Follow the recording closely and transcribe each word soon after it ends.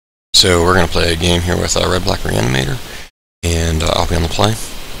So we're going to play a game here with Red-Black Reanimator, and I'll be on the play.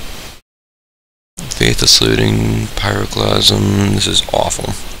 Faithless Looting, Pyroclasm, this is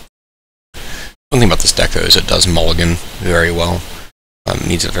awful. One thing about this deck though is it does mulligan very well. It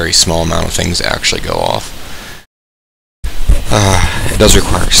needs a very small amount of things to actually go off. It does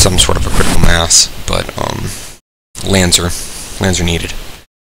require some sort of a critical mass, but lands are needed.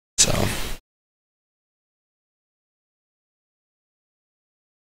 So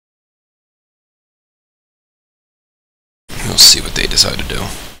we'll see what they decide to do.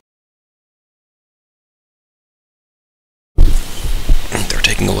 They're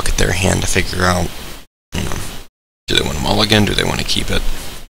taking a look at their hand to figure out, do they want to mulligan? Do they want to keep it?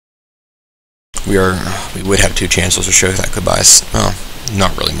 We would have two chances to show that could buy us, well,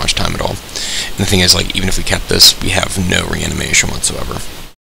 not really much time at all. And the thing is, like, even if we kept this, we have no reanimation whatsoever.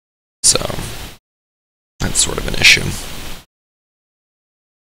 So that's sort of an issue.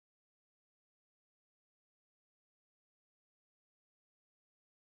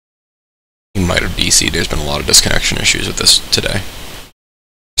 He might have DC'd. There's been a lot of disconnection issues with this today.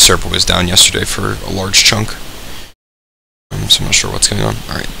 Server was down yesterday for a large chunk, so I'm not sure what's going on.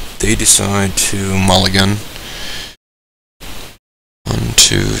 Alright, they decide to mulligan. 1,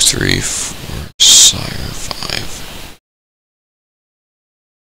 2, 3, 4, sire, 5.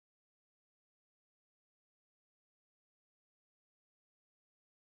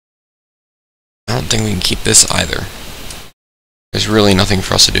 I don't think we can keep this either. There's really nothing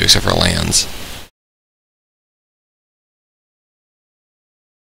for us to do except for lands.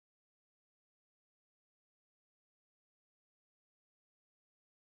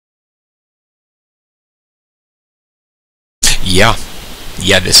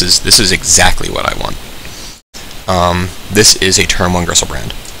 Yeah, this is exactly what I want. This is a turn 1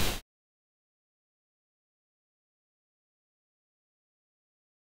 Gristlebrand.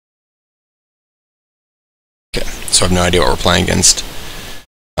 Okay, so I have no idea what we're playing against.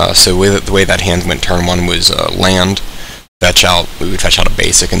 So the way that hand went turn 1 was land, fetch out. We would fetch out a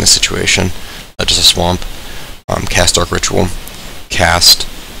basic in this situation, just a swamp. Cast Dark Ritual, cast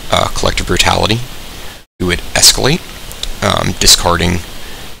Collective Brutality. We would escalate, discarding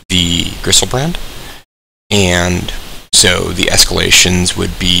the Gristlebrand, and so the escalations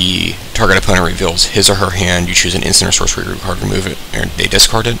would be target opponent reveals his or her hand, you choose an instant or sorcery card, remove it, or they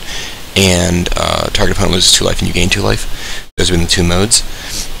discard it, and target opponent loses 2 life and you gain 2 life. Those have been the 2 modes.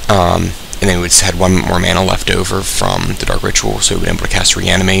 And then we would had 1 more mana left over from the Dark Ritual, so we would be able to cast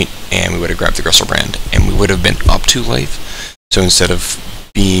Reanimate, and we would have grabbed the Gristlebrand, and we would have been up 2 life. So instead of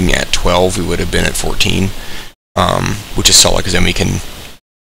being at 12, we would have been at 14, which is solid because then we can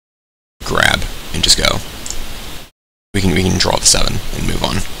grab and just go. We can draw the 7 and move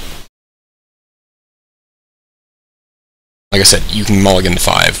on. Like I said, you can mulligan the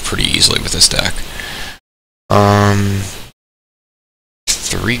 5 pretty easily with this deck.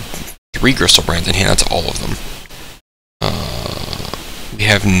 3 Gristlebrands in hand, that's all of them. We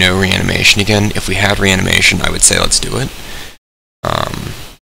have no reanimation again. If we had reanimation, I would say let's do it.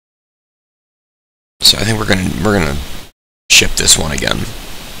 So I think we're gonna ship this one again.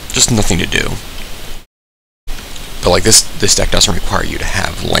 Just nothing to do. But like this deck doesn't require you to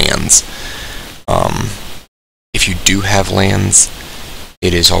have lands. If you do have lands,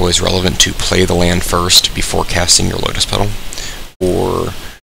 it is always relevant to play the land first before casting your Lotus Petal, or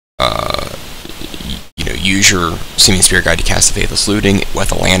use your Simian Spirit Guide to cast the Faithless Looting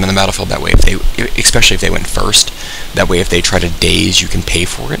with a land in the battlefield. That way, especially if they went first, that way if they try to daze, you can pay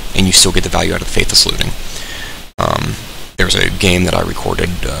for it, and you still get the value out of the Faithless Looting. There was a game that I recorded,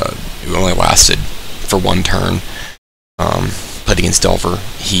 it only lasted for 1 turn, played against Delver.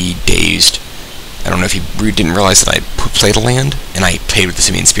 He dazed. I don't know if he didn't realize that I played a land, and I played with the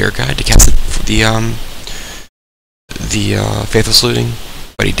Simian Spirit Guide to cast the Faithless Looting,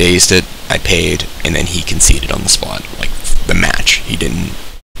 but he dazed it, I paid, and then he conceded on the spot, like the match. He didn't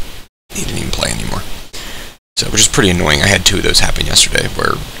even play anymore. So, which is pretty annoying. I had 2 of those happen yesterday,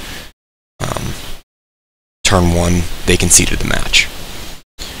 where turn 1, they conceded the match.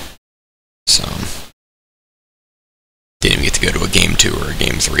 So, didn't even get to go to a game 2 or a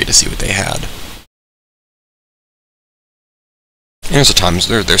game 3 to see what they had. And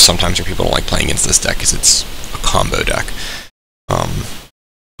there's sometimes where people don't like playing against this deck because it's a combo deck.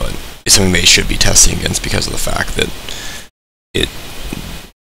 But it's something they should be testing against because of the fact that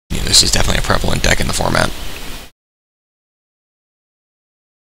this is definitely a prevalent deck in the format.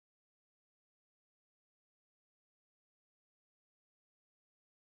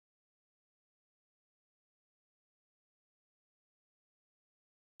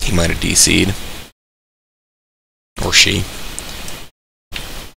 He might have DC'd. Or she.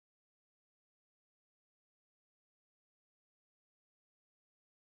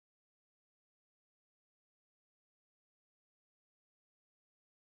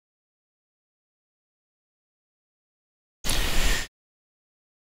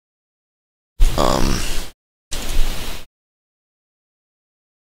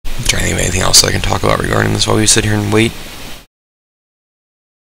 think of anything else I can talk about regarding this while we sit here and wait.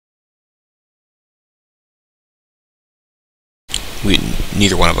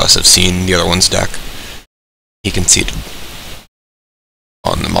 Neither one of us have seen the other one's deck. He conceded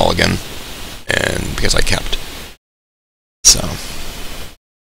on the mulligan, and because I kept. So.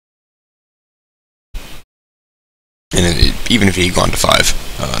 And even if he had gone to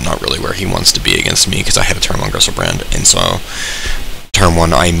 5, not really where he wants to be against me, because I had a turn 1 Gristlebrand, and so turn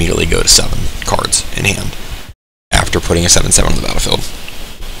 1 I immediately go to 7 cards in hand, after putting a 7/7 on the battlefield.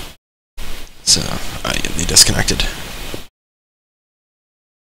 So, they disconnected.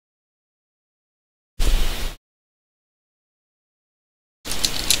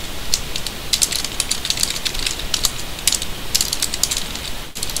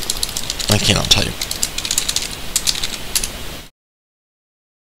 I cannot type.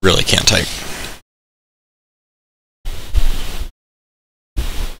 Really can't type.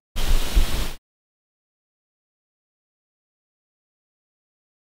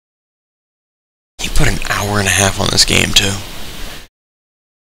 He put an hour and a half on this game, too.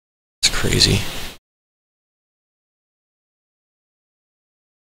 It's crazy.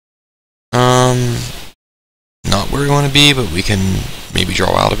 Not where we want to be, but we can maybe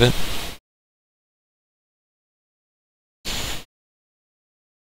draw out of it.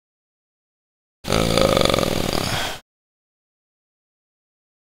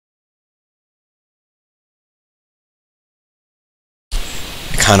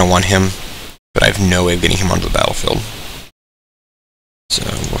 I kind of want him, but I have no way of getting him onto the battlefield. So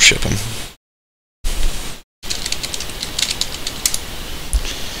we'll ship him.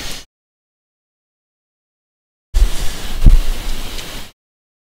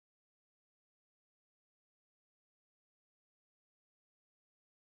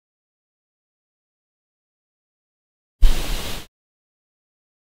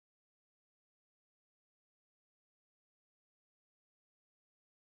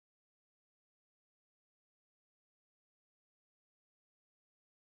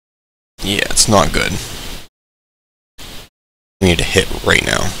 Yeah, it's not good. We need to hit right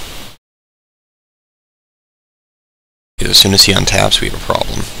now. Because as soon as he untaps, we have a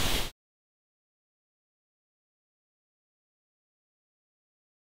problem.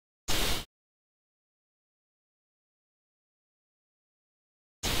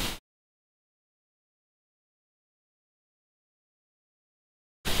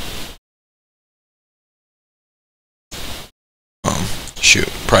 Shoot,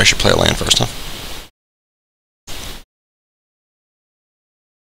 probably should play a land first, huh?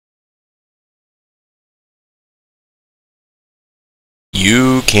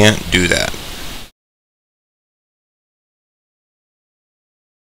 You can't do that.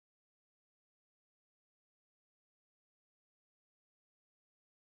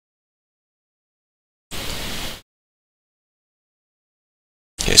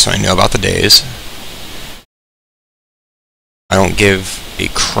 Okay, so I know about the days. I don't give a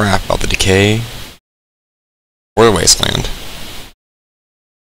crap about the decay or the wasteland.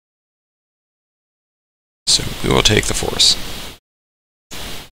 So we will take the force.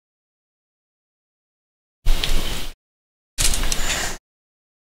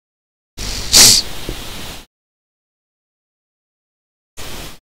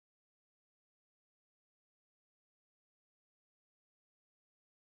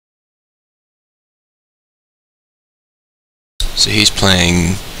 So he's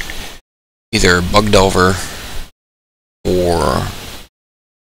playing either Bug Delver or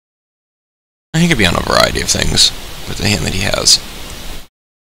he could be on a variety of things with the hand that he has.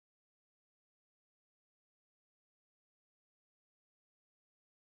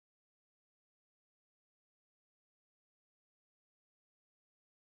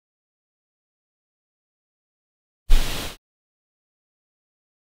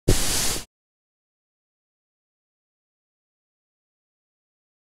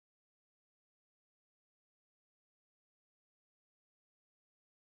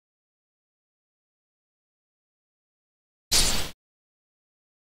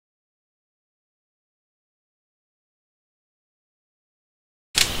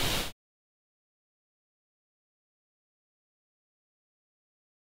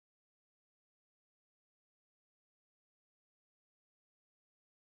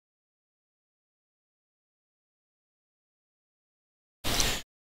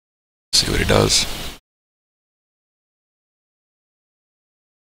 See what he does.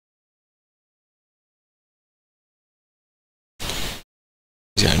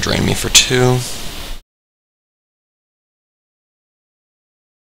 He's gonna drain me for 2.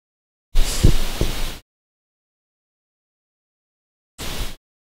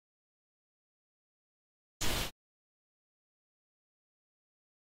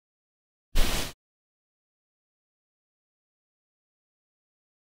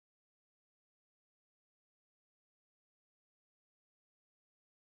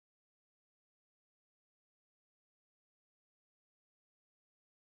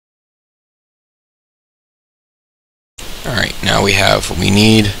 Alright, now we have what we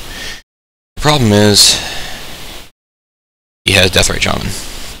need. The problem is, he has Delver3 Shaman.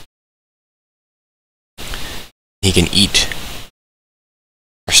 He can eat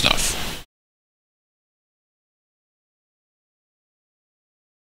our stuff.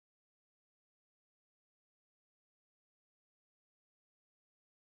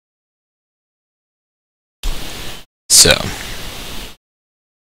 So,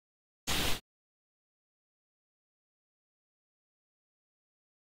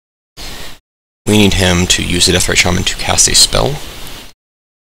 we need him to use the Delver3 Shaman to cast a spell,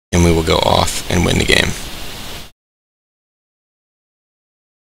 and we will go off and win the game.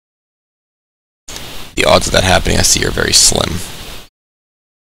 The odds of that happening, I see, are very slim.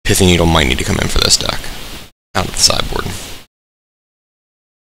 Pithy Needle might need to come in for this deck, out of the sideboard.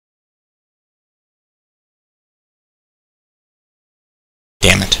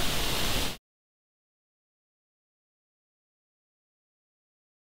 Damn it.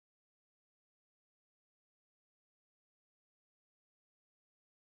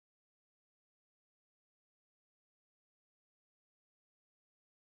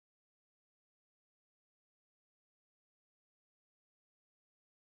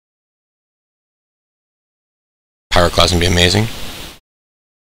 Pyroclasm would be amazing.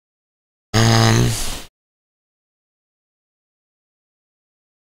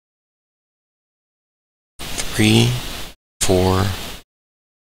 3, 4,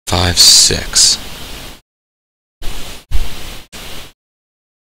 5, 6.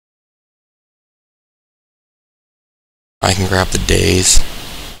 I can grab the days.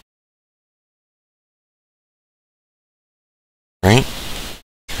 Right?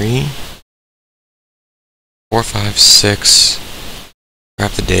 3, 4, 5, 6.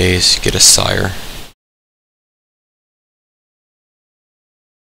 Grab the days, get a sire.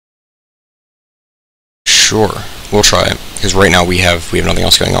 Sure, we'll try it, because right now we have nothing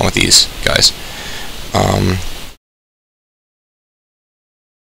else going on with these guys.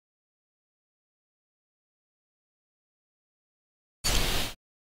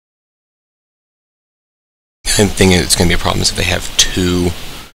 The thing is, it's going to be a problem is if they have two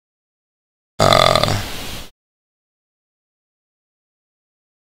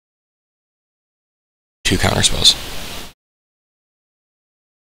counter spells.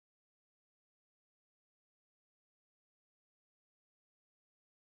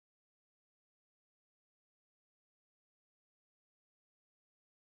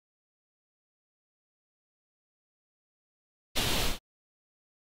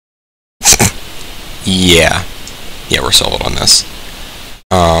 Yeah, we're solid on this.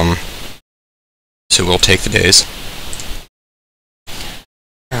 So we'll take the days.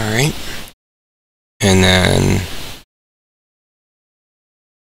 Alright. And then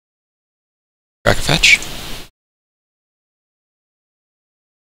crack a fetch.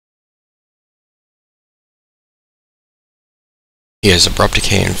 He has Abrupt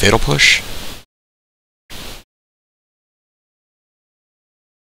Decay and Fatal Push.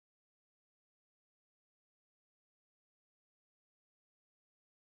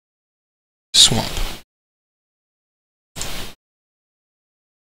 Swamp.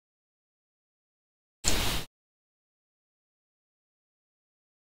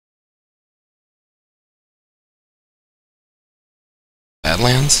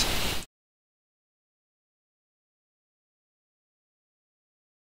 Badlands.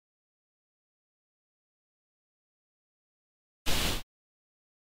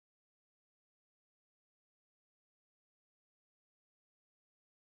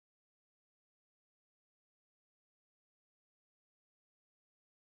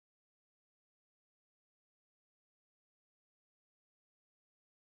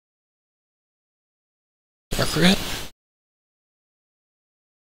 Dark.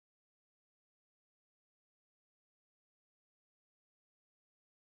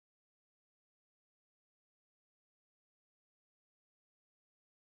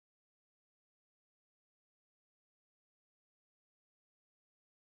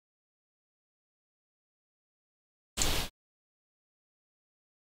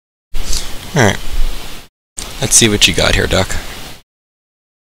 Alright. Let's see what you got here, Duck.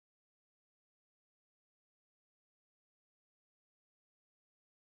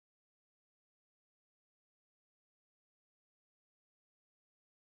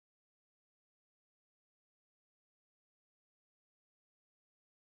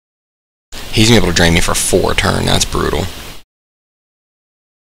 He's gonna be able to drain me for 4 turn, that's brutal.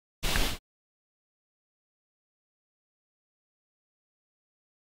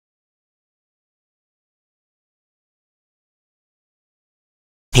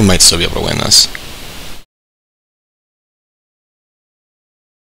 He might still be able to win this.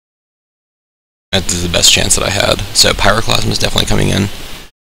 That is the best chance that I had. So Pyroclasm is definitely coming in.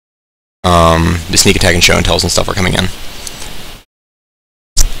 The sneak attack and show and tells and stuff are coming in.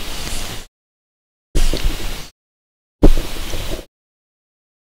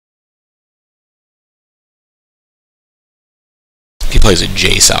 If he plays a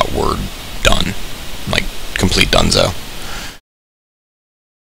Jace out, we're done. Like, complete donezo.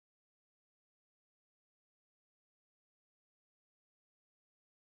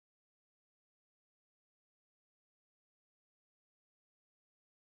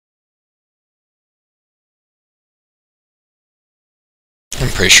 I'm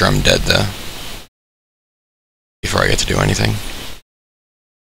pretty sure I'm dead, though. Before I get to do anything.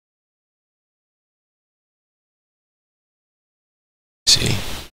 Let's see.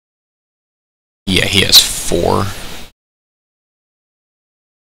 Yeah, he has 4.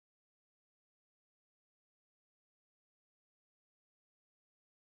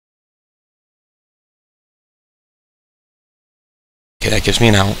 Okay, that gives me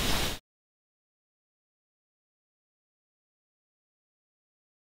an out.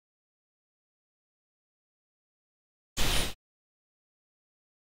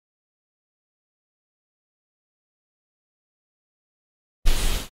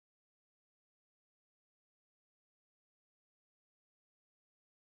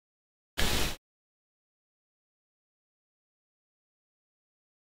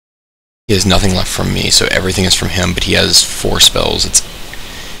 He has nothing left from me, so everything is from him, but he has 4 spells. It's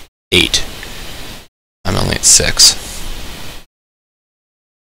 8. I'm only at 6.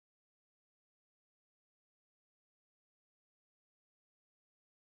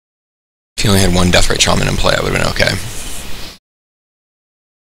 If he only had 1 Deathrite Shaman in play, I would have been okay.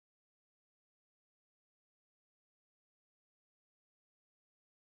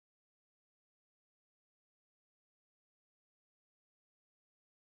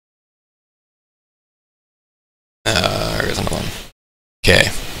 There's another one.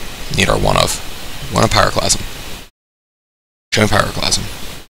 Okay. Need our one of Pyroclasm. Show me Pyroclasm.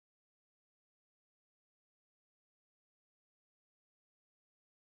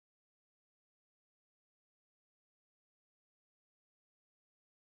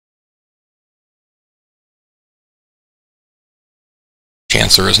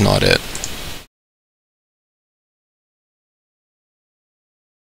 Chancellor is not it.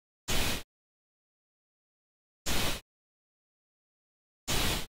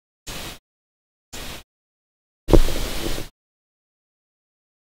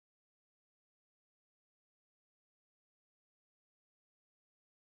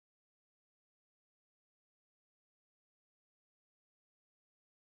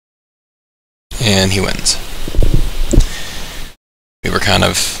 And he wins. We were kind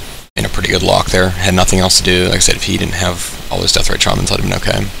of in a pretty good lock there. Had nothing else to do. Like I said, if he didn't have all those Deathrite Shamans, I'd have been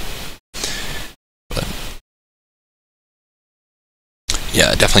okay. But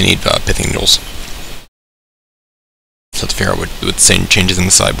yeah, definitely need Pithing Needles. So let's figure out what changes in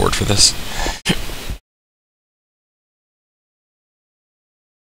the sideboard for this.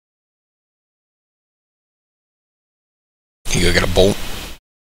 You go get a bolt.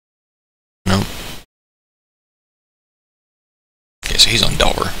 No. Okay, so he's on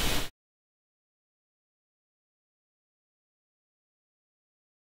Delver.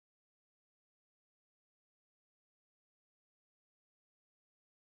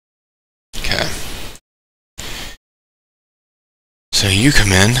 Okay. So you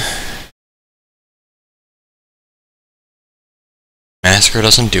come in. Massacre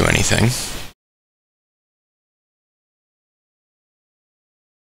doesn't do anything.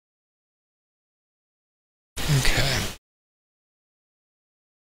 Okay.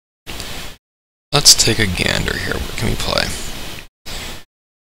 Let's take a gander here. What can we play?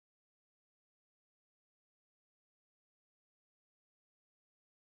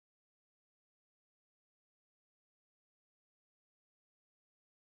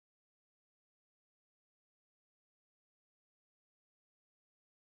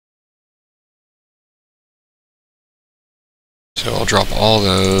 So I'll drop all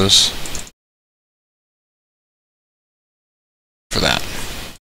those for that.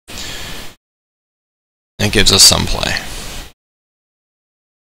 That gives us some play.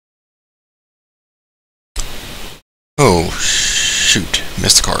 Oh, shoot.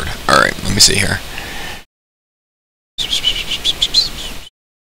 Missed a card. Alright, let me see here.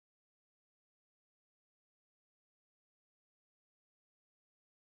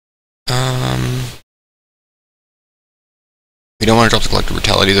 We don't want to drop the Collective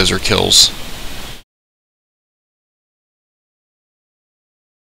Brutality, those are kills.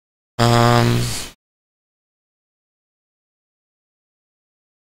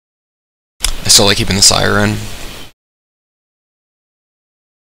 I still like keeping the Sire in.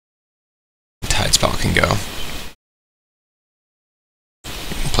 Tide spell can go.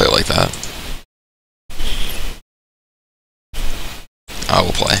 Play it like that. I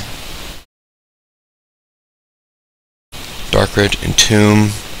will play. Dark Ridge,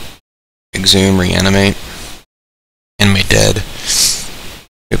 Entomb, Exhume, Reanimate. Animate Dead.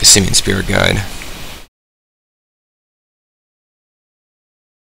 We have a Simian Spirit Guide.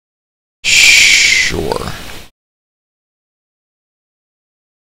 Sure.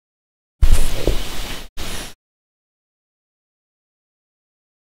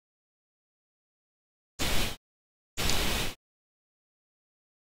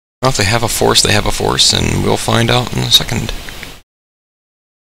 Well, if they have a force, they have a force, and we'll find out in a second.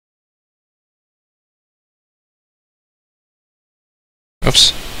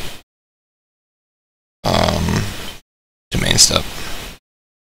 Oops. Domain step.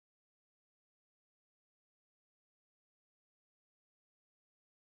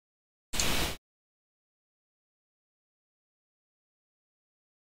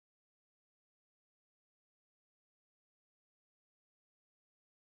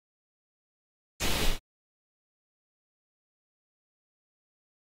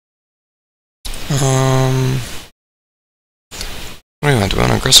 What do we want? Do we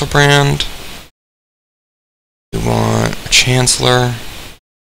want a Gristlebrand? We want a Chancellor.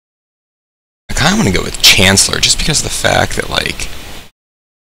 I kind of want to go with Chancellor just because of the fact that, like,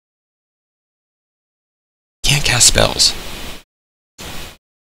 you can't cast spells.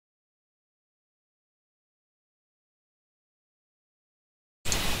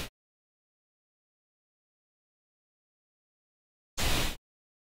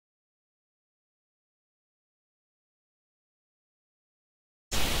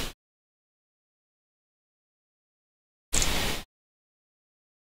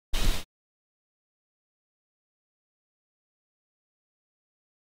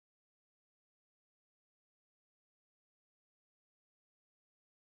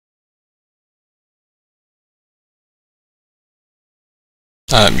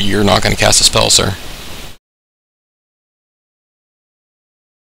 You're not going to cast a spell, sir.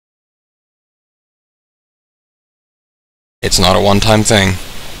 It's not a one-time thing.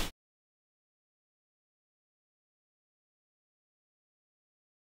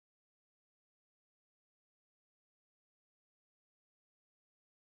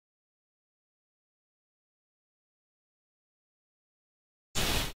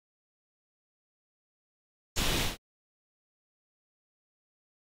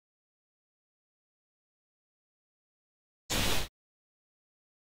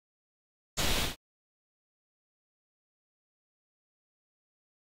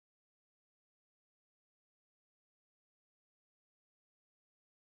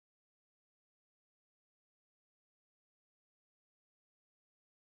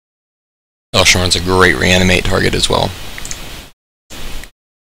 Elsharon's a great reanimate target as well.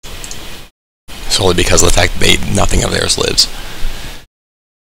 Solely because of the fact that nothing of theirs lives.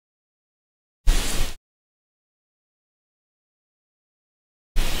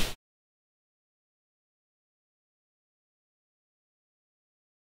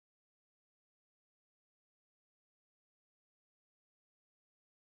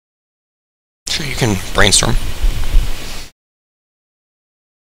 Sure, you can brainstorm.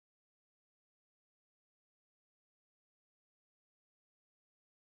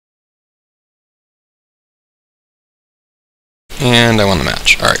 And I won the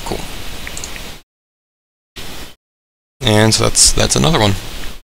match. Alright, cool. And so that's another one.